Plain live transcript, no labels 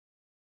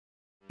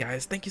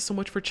Guys, thank you so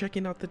much for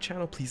checking out the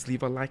channel. Please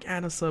leave a like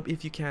and a sub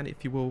if you can,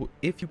 if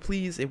you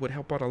please. It would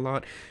help out a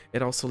lot.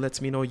 It also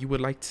lets me know you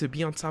would like to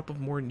be on top of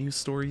more news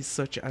stories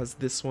such as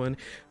this one.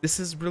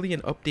 This is really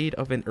an update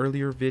of an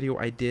earlier video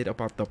I did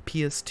about the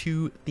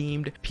PS2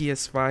 themed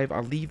PS5.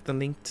 I'll leave the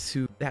link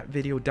to that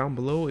video down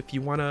below if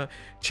you want to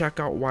check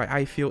out why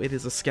I feel it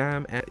is a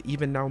scam, and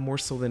even now more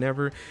so than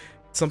ever.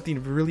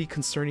 Something really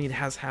concerning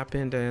has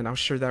happened, and I'll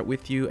share that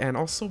with you. And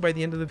also by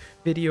the end of the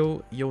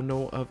video, you'll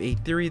know of a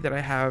theory that I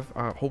have.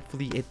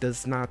 Hopefully it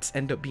does not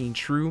end up being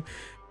true,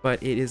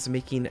 but it is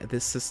making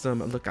this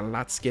system look a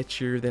lot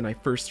sketchier than I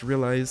first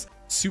realized.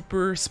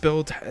 Super,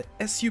 spelled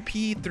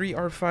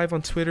SUP3R5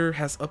 on Twitter,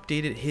 has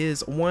updated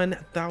his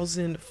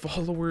 1,000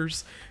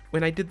 followers.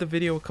 When I did the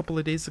video a couple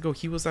of days ago,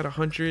 he was at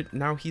 100.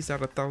 Now he's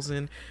at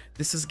 1,000.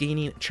 This is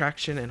gaining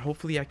traction, and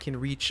hopefully I can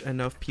reach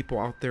enough people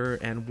out there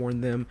and warn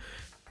them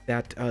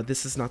that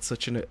this is not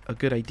such a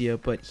good idea.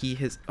 But he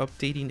is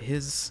updating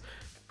his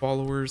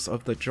followers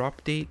of the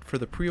drop date for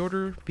the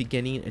pre-order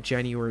beginning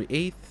January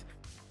 8th.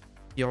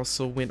 He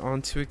also went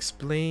on to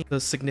explain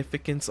the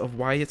significance of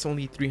why it's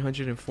only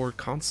 304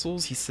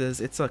 consoles. He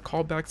says it's a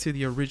callback to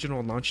the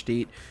original launch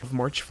date of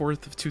March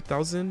 4th of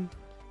 2000.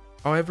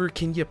 However,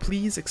 can you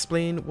please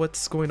explain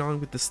what's going on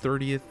with this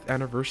 30th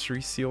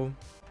anniversary seal?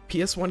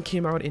 PS1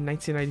 came out in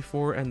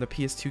 1994 and the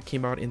PS2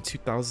 came out in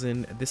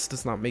 2000. This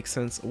does not make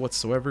sense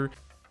whatsoever.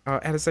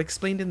 As I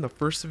explained in the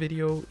first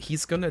video,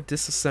 he's gonna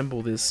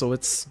disassemble this, so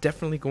it's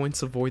definitely going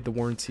to void the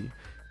warranty.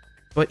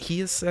 But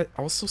he is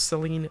also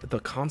selling the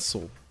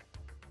console,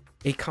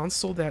 a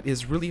console that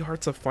is really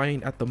hard to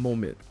find at the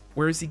moment.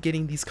 Where is he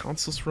getting these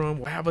consoles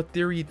from? I have a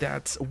theory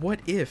that what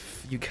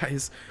if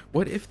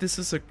this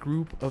is a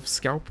group of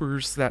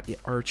scalpers that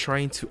are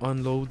trying to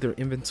unload their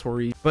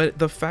inventory? But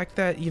the fact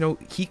that, you know,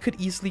 he could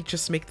easily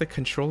just make the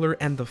controller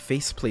and the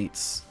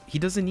faceplates. He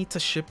doesn't need to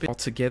ship it all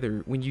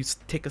together. When you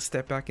take a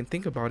step back and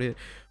think about it,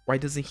 why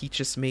doesn't he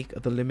just make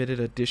the limited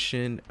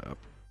edition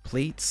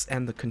plates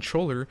and the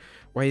controller?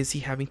 Why is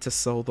he having to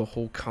sell the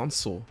whole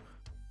console?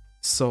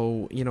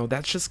 So, you know,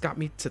 that just got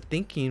me to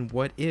thinking,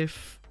 what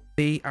if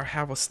they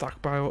have a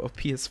stockpile of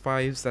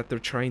PS5s that they're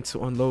trying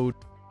to unload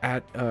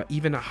at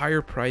even a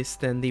higher price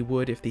than they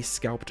would if they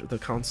scalped the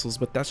consoles?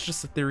 But that's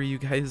just a theory, you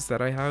guys,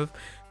 that I have.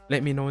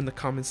 Let me know in the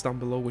comments down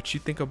below what you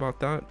think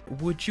about that.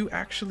 Would you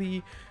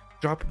actually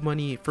drop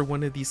money for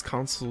one of these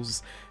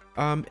consoles?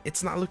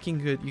 It's not looking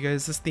good, you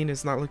guys. This thing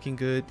is not looking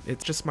good.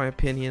 It's just my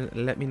opinion.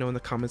 Let me know in the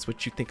comments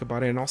what you think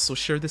about it, and also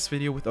share this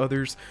video with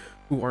others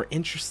who are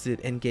interested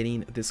in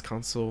getting this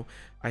console.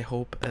 I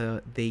hope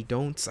they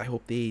don't. I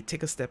hope they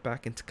take a step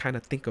back and to kind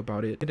of think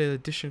about it. An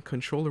edition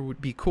controller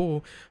would be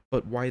cool,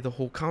 but why the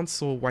whole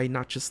console? Why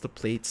not just the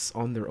plates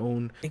on their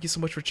own? Thank you so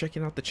much for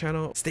checking out the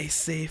channel. Stay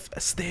safe,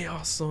 stay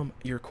awesome.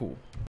 You're cool.